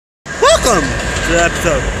Welcome to the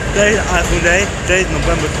episode. Today's iPhone Day. Today's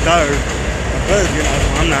November 3rd. My brother's getting an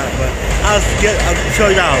iPhone, I'm not, but I'll show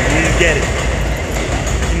y'all when you get it.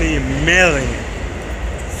 I mean, mailing it.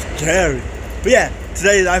 Scary. But yeah,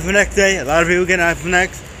 today's iPhone X day. A lot of people getting iPhone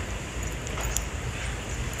X.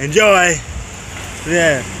 Enjoy.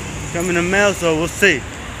 Yeah, it's coming in the mail, so we'll see.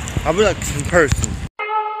 I'll be like in person.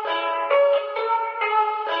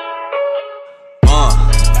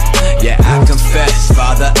 Yeah, I confess,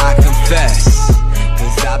 Father, I confess,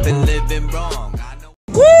 'cause I've been living wrong. I know.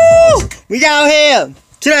 Woo! We out here!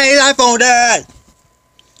 Today's iPhone Day!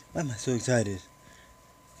 Why am I so excited?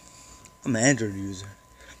 I'm an Android user.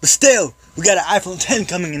 But still, we got an iPhone 10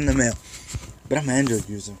 coming in the mail. But I'm an Android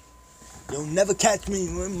user. You'll never catch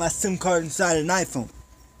me with my SIM card inside an iPhone.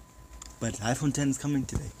 But the iPhone 10 is coming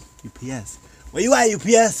today. UPS. Where you at,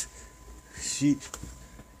 UPS? Shit.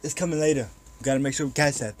 It's coming later. We gotta make sure we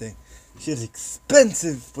catch that thing. Shit's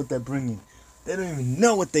expensive what they're bringing. They don't even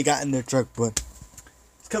know what they got in their truck, but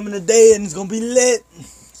it's coming today and it's gonna be lit.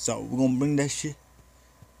 So we're gonna bring that shit.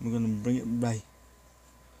 We're gonna bring it right.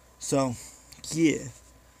 So yeah,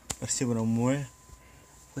 let's see what I'm wearing.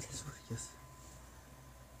 What is this?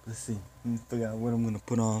 Let's see. Let me figure out what I'm gonna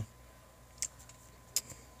put on.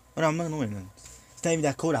 But I'm not gonna wear nothing. It's not even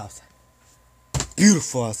that cold outside.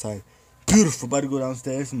 Beautiful outside. Beautiful. About to go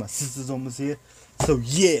downstairs. My sister's almost here. So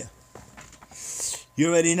yeah. You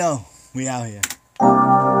already know, we out here.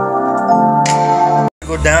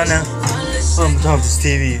 Go down now. I'm talking to this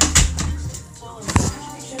TV.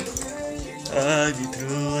 Get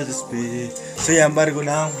through the speed. So yeah, I'm about to go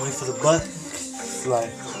down, wait for the bus. It's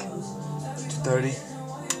like 2:30.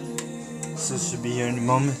 So it should be here in a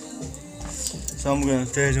moment. So I'm going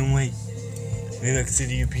upstairs and wait. Maybe I can see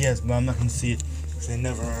the UPS, but I'm not gonna see it because they're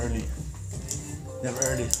never early. Never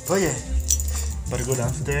early. But yeah, about to go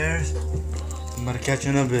downstairs. I'm about to catch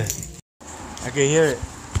you in a bit. I can hear it.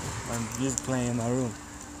 I'm just playing in my room.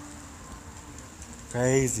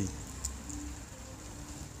 Crazy.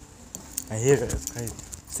 I hear it. It's crazy.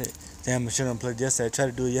 Damn, I should have unplugged yesterday. I tried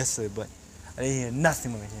to do it yesterday, but I didn't hear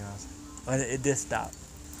nothing when I came outside. But it did stop.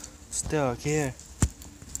 Still, I can hear.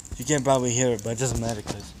 You can't probably hear it, but it doesn't matter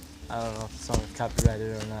because I don't know if the song is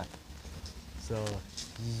copyrighted or not. So,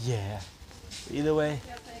 yeah. Either way.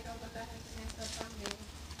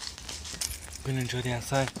 Gonna enjoy the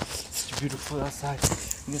outside. It's beautiful outside.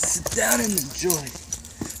 I'm gonna sit down and enjoy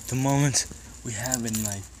the moments we have in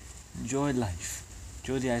life. Enjoy life.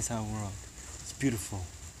 Enjoy the outside world. It's beautiful.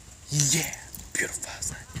 Yeah, beautiful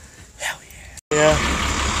outside. Hell yeah. Yeah,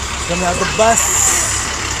 coming out the bus.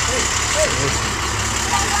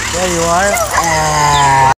 There you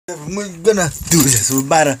are. We're gonna do this. We're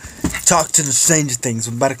about to talk to the Stranger Things.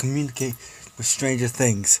 We're about to communicate with Stranger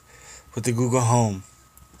Things with the Google Home.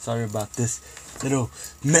 Sorry about this little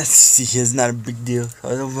messy here. It's not a big deal.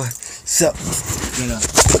 So, I'm gonna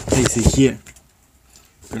place it here.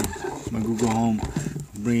 My Google Home.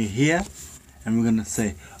 Bring it here. And we're gonna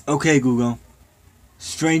say, okay, Google,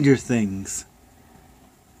 Stranger Things.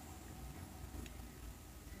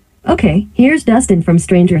 Okay, here's Dustin from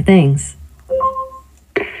Stranger Things.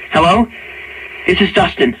 Hello? This is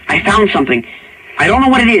Dustin. I found something. I don't know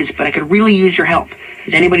what it is, but I could really use your help.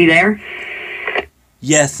 Is anybody there?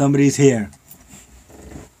 Yes, somebody's here.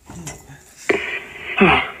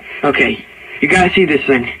 Okay, you gotta see this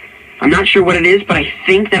thing. I'm not sure what it is, but I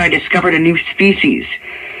think that I discovered a new species.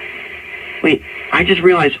 Wait, I just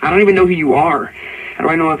realized I don't even know who you are. How do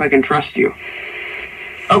I know if I can trust you?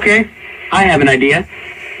 Okay, I have an idea.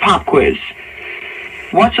 Pop quiz.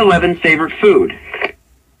 What's Eleven's favorite food?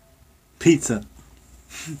 Pizza.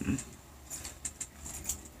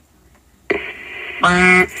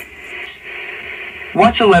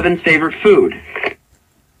 What's Eleven's favorite food?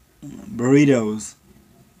 Burritos.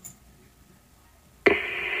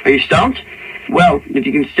 Are you stumped? Well, if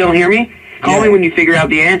you can still hear me, call me when you figure out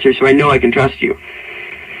the answer so I know I can trust you.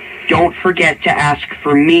 Don't forget to ask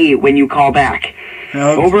for me when you call back. Okay.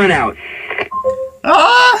 Over and out.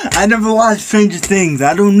 I never watched Stranger Things.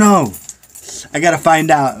 I don't know. I gotta find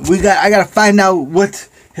out. I gotta find out what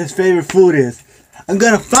his favorite food is. I'm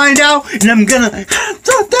gonna find out and I'm gonna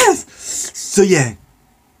do this. So yeah.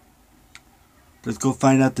 Let's go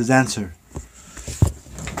find out this answer.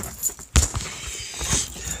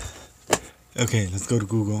 Okay, let's go to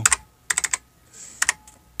Google.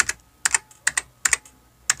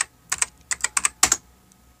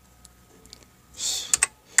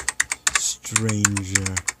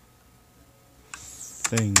 Stranger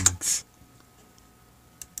Things.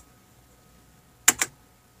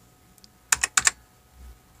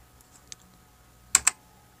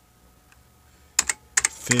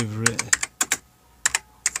 Favorite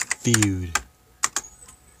feud.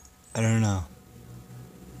 I don't know.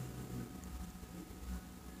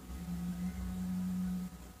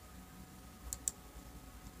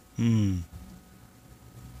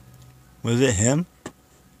 Was it him?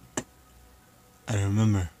 I don't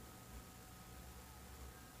remember.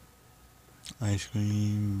 Ice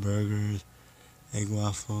cream, burgers, egg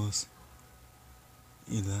waffles,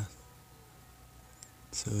 either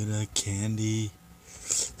soda, candy,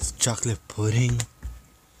 chocolate pudding.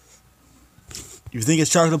 You think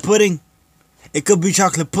it's chocolate pudding? It could be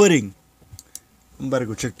chocolate pudding. I'm about to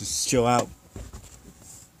go check this show out.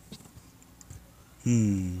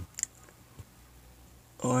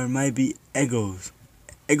 Or it might be Eggos.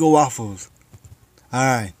 Eggo waffles.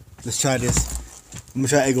 Alright, let's try this. I'm gonna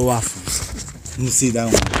try Eggo waffles. Let me see that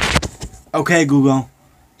one. Okay, Google.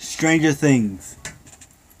 Stranger Things.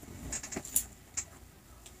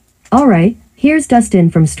 Alright, here's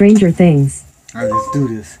Dustin from Stranger Things. Alright, let's do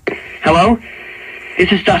this. Hello?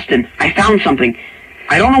 This is Dustin. I found something.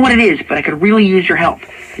 I don't know what it is, but I could really use your help.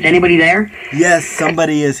 Is anybody there? Yes,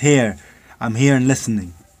 somebody is here. I'm here and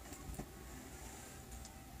listening.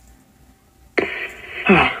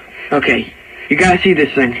 Okay, you gotta see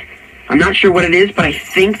this thing. I'm not sure what it is, but I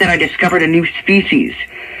think that I discovered a new species.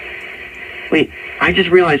 Wait, I just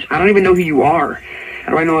realized I don't even know who you are.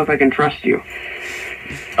 How do I know if I can trust you?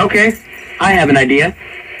 Okay, I have an idea.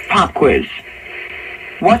 Pop quiz.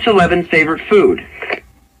 What's 11's favorite food?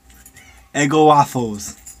 Eggo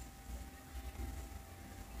waffles.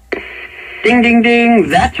 Ding, ding, ding.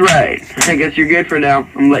 That's right. I guess you're good for now.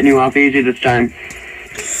 I'm letting you off easy this time.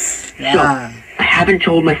 Yeah. So, I haven't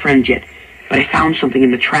told my friends yet, but I found something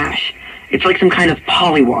in the trash. It's like some kind of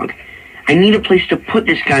pollywog. I need a place to put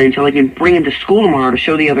this guy until I can bring him to school tomorrow to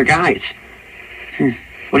show the other guys.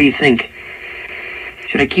 What do you think?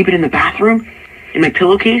 Should I keep it in the bathroom? In my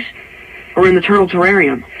pillowcase? Or in the turtle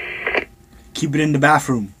terrarium? Keep it in the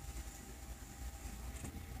bathroom.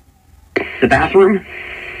 The bathroom?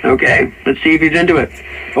 Okay, let's see if he's into it.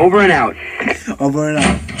 Over and out. Over and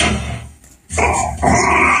out.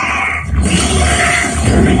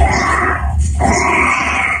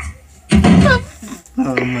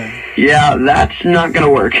 Oh man. Yeah, that's not gonna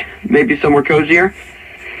work. Maybe somewhere cozier?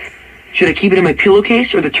 Should I keep it in my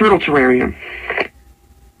pillowcase or the turtle terrarium?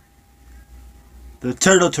 The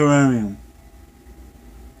turtle terrarium.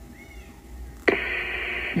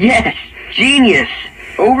 Yes! Genius!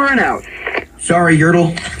 Over and out. Sorry,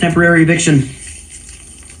 Yertle. Temporary eviction.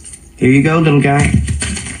 Here you go, little guy.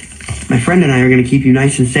 My friend and I are gonna keep you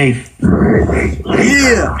nice and safe.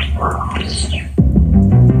 Yeah!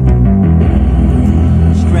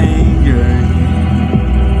 Stranger.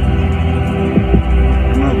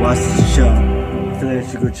 I'm gonna watch this show. I feel like I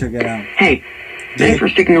should go check it out. Hey, thanks for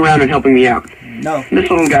sticking around and helping me out. No. This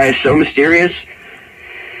little guy is so mysterious.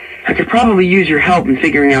 I could probably use your help in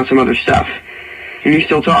figuring out some other stuff. Can you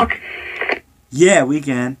still talk? Yeah, we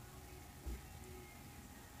can.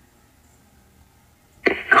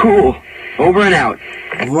 Cool. Over and out.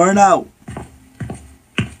 Over and out.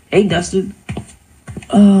 Hey, Dustin.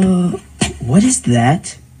 What is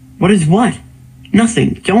that? What is what?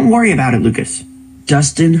 Nothing. Don't worry about it, Lucas.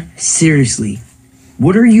 Dustin, seriously.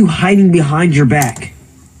 What are you hiding behind your back?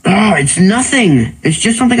 Oh, it's nothing. It's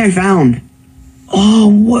just something I found. Oh,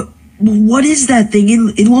 what is that thing?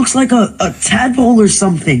 It looks like a tadpole or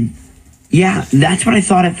something. Yeah, that's what I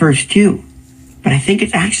thought at first, too. But I think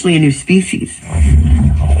it's actually a new species.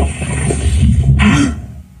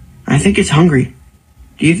 I think it's hungry.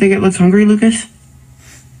 Do you think it looks hungry, Lucas?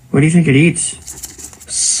 What do you think it eats?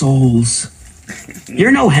 Souls.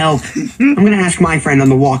 You're no help. I'm gonna ask my friend on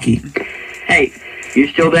the walkie. Hey, you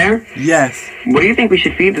still there? Yes. What do you think we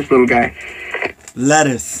should feed this little guy?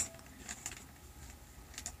 Lettuce.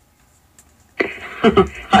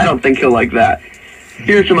 I don't think he'll like that.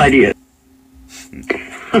 Here's some ideas.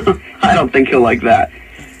 I don't think he'll like that.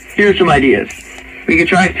 Here's some ideas. We could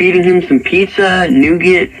try feeding him some pizza,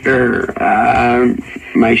 nougat, or,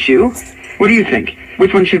 my shoe. What do you think?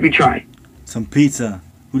 Which one should we try? Some pizza.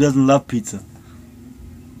 Who doesn't love pizza?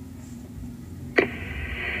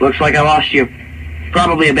 Looks like I lost you.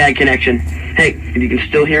 Probably a bad connection. Hey, if you can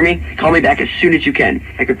still hear me, call me back as soon as you can.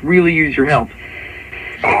 I could really use your help.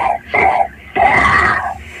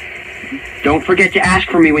 Don't forget to ask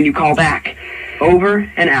for me when you call back.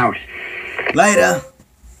 Over and out. Later.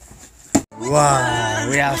 Wow,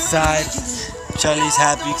 we outside. Charlie's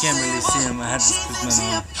happy. You can't really see him. I had to put my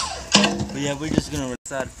on. But yeah, we're just gonna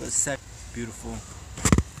outside for a sec. Beautiful.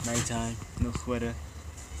 Nighttime. No sweater.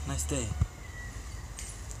 Nice day.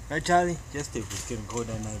 Right, Charlie? Yesterday was getting cold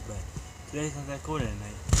at night, but today's not that cold at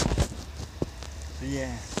night. But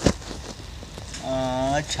yeah.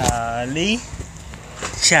 Charlie.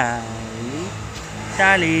 Charlie.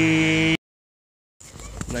 Charlie.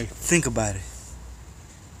 Like, think about it.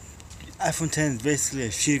 iPhone 10 is basically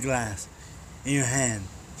a sheet of glass in your hand,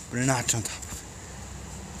 but a notch on top of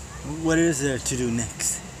it. What is there to do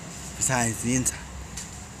next besides the inside?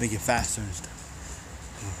 Make it faster and stuff.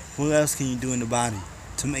 What else can you do in the body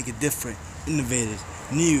to make it different, innovative,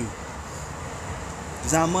 new?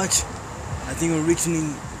 There's not much. I think we're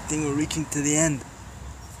reaching to the end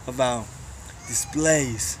about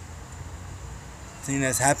displays. Thing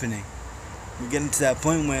that's happening. We're getting to that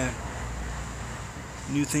point where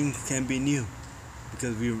new things can be new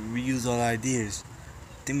because we reuse all ideas.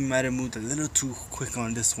 I think we might have moved a little too quick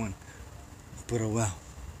on this one, but oh well.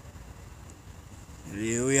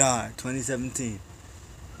 Here we are, 2017.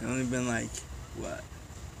 It's only been like, what,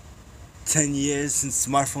 10 years since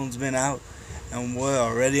smartphones been out, and we're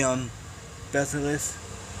already on best list.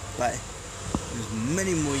 Like, there's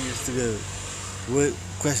many more years to go.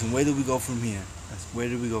 Question, where do we go from here? Where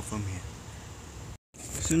do we go from here?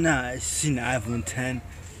 So now I've seen the iPhone 10,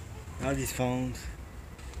 all these phones.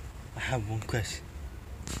 I have one question.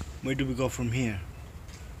 Where do we go from here?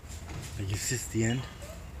 Like, is this the end?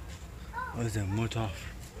 Or is there more to offer?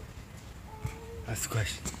 That's the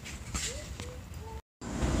question.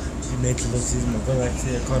 He made to look season. My brother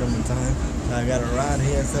actually caught him in time. So I got a ride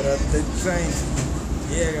here instead of the train.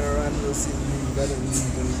 Yeah, I got a ride to little season. You better than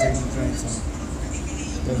take the train. So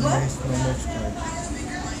that's nice. No much card.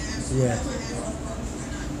 Yeah.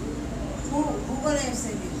 Who gonna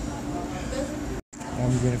answer you?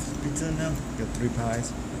 I'm getting pizza now. Got 3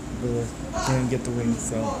 pies. But can't get the wings,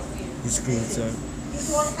 so he's screwed. So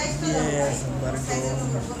yeah, so I'm about to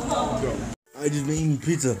go. I just been eating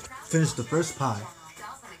pizza. Finished the first pie.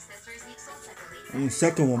 And the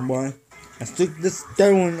second one, boy. I stick this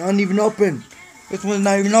third one uneven open. This one's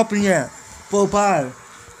not even open yet. Full pie.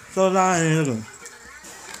 So loud and little.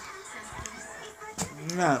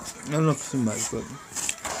 Nah, I don't know if somebody, but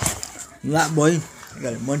that boy, I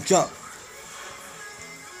gotta munch up.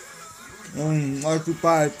 All 2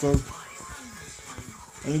 pies, so I'm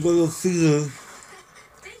gonna go to Caesar.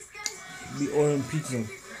 Be ordering pizza.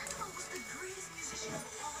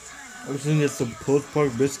 I was thinking it's some pulled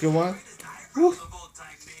pork biscuit one. Woo.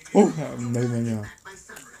 Oh, I'm making right now.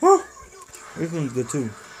 Oh, this one's good too.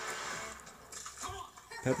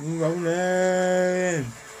 Pepperoni.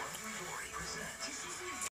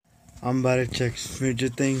 I'm about to check Stranger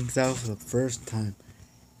Things out for the first time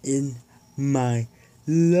in my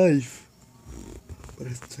life. But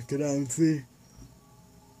let's check it out and see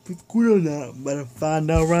if it's good or not. I'm about to find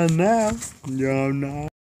out right now. Yo, nah.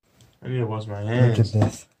 I need to wash my hands. Look at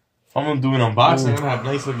this. If I'm gonna do an unboxing, I'm gonna have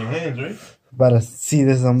nice looking hands, right? About to see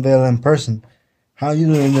this unveil in person. How you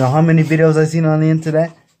doing? You know how many videos I seen on the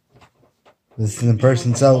internet? This is in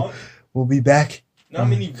person, so we'll be back. Not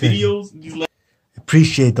many videos you like.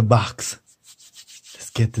 Appreciate the box. Let's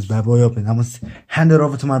get this bad boy open. I'm gonna hand it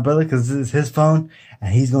over to my brother because this is his phone,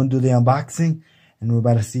 and he's gonna do the unboxing. And we're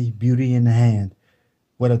about to see beauty in the hand.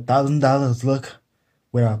 What $1,000 look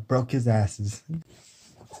where I broke his asses.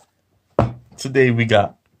 Today we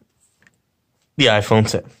got the iPhone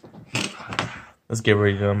 10. Let's get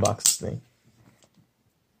ready to unbox this thing.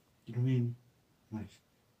 You mean knife?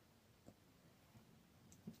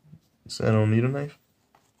 So I don't need a knife?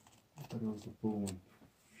 I thought it was the full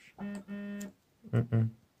one. Mm-mm.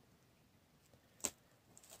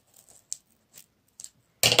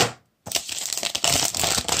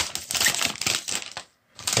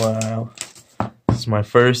 Wow. This is my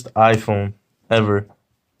first iPhone ever.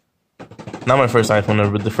 Not my first iPhone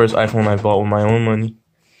ever, but the first iPhone I bought with my own money.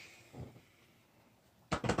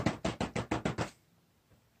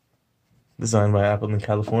 Designed by Apple in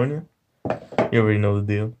California. You already know the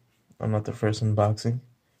deal. I'm not the first unboxing.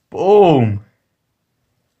 Boom!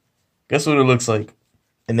 Guess what it looks like?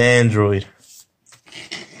 An Android.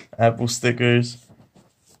 Apple stickers.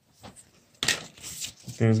 I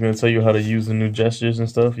think it's gonna tell you how to use the new gestures and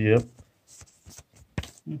stuff. Yep.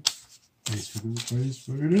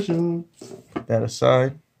 Put that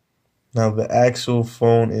aside. Now the actual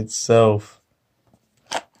phone itself.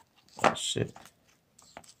 Oh shit.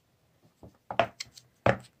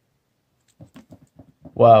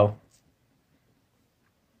 Wow.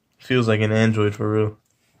 Feels like an Android for real.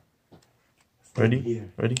 Ready?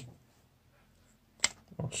 Ready?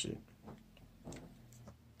 Oh shit.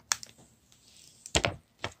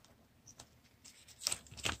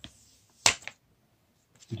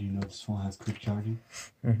 Did you know this phone has quick charging?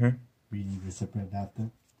 Mm-hmm. We need a separate adapter.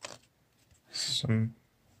 Some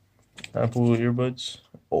Apple earbuds.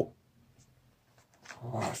 Oh.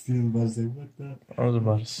 Oh, Steven about to say, what the? I was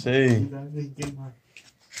about to say. Get my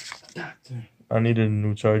doctor. I needed a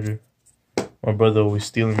new charger. My brother always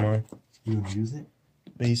stealing mine. You gonna use it?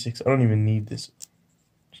 Basics. I don't even need this.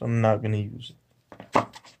 So I'm not gonna use it.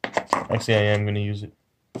 Actually, I am gonna use it.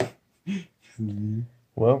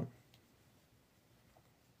 Well.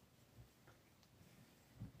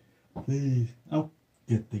 Please. Oh,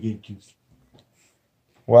 get the gate juice.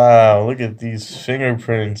 Wow, look at these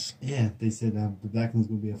fingerprints. Yeah, they said the black one's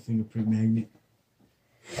gonna be a fingerprint magnet.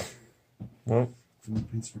 Well,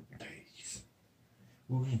 Fingerprints for days.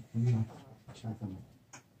 Well, yeah, let me check them.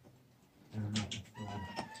 I don't know.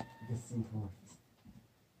 I guess some coins.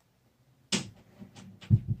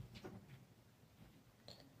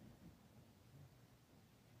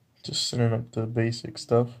 just setting up the basic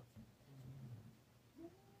stuff.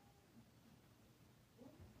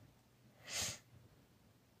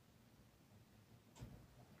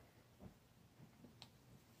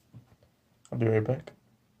 I'll be right back.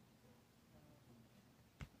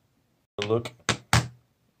 Look,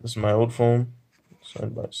 this is my old phone,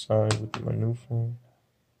 side by side with my new phone.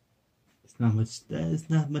 It's not much. It's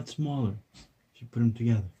not much smaller if you put them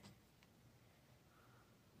together.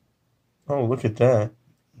 Oh, look at that!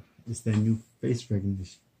 It's that new face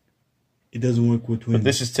recognition. It doesn't work with twins. But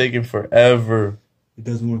this is taking forever. It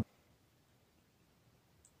doesn't work.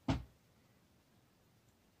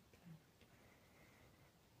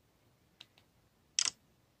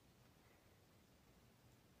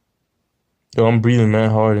 Yo, I'm breathing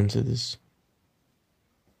mad hard into this.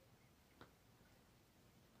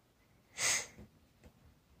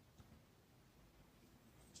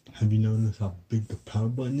 Have you noticed how big the power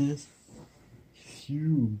button is? It's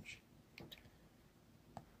huge.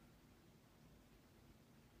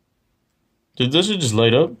 Did this just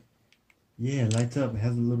light up? Yeah, it lights up. It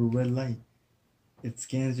has a little red light. It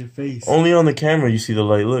scans your face. Only on the camera you see the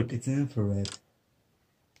light. Look. It's infrared.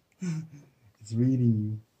 It's reading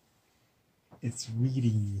you. It's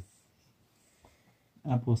reading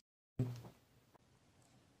you. Apple.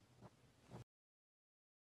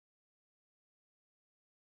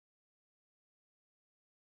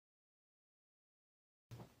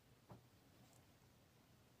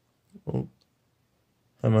 Oh,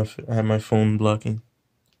 I have my phone blocking.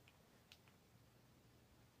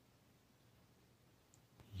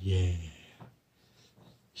 Yeah.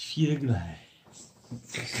 Sheet of glass.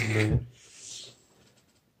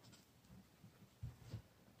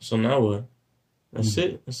 So now what? That's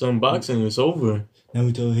it. It's unboxing. It's over. Now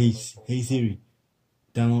we told Hey Siri,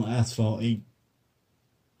 download Asphalt 8.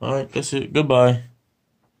 Alright, that's it. Goodbye.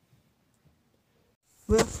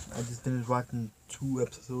 Well, I just finished watching 2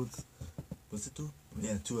 episodes. Was it 2?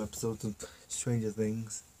 Yeah, 2 episodes of Stranger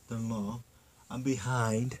Things. Done long. I'm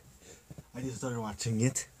behind. I just started watching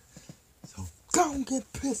it. So don't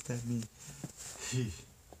get pissed at me.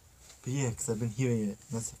 But yeah, because I've been hearing it.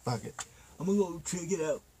 And I said, fuck it. I'm gonna go check it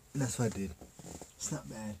out. And that's what I did. It's not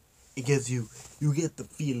bad. It gives you get the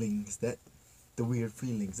feelings, the weird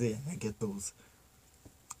feelings. Yeah, I get those.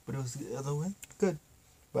 But it was the other way. Good.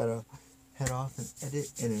 But head off and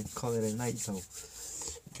edit and then call it a night. So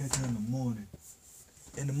catch you in the morning.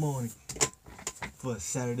 For a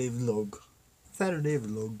Saturday vlog.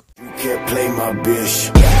 You can't play my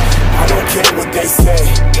bitch. I don't care what they say.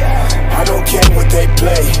 I don't care what they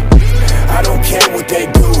play. I don't care what they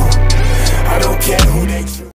do. I don't care who they choose.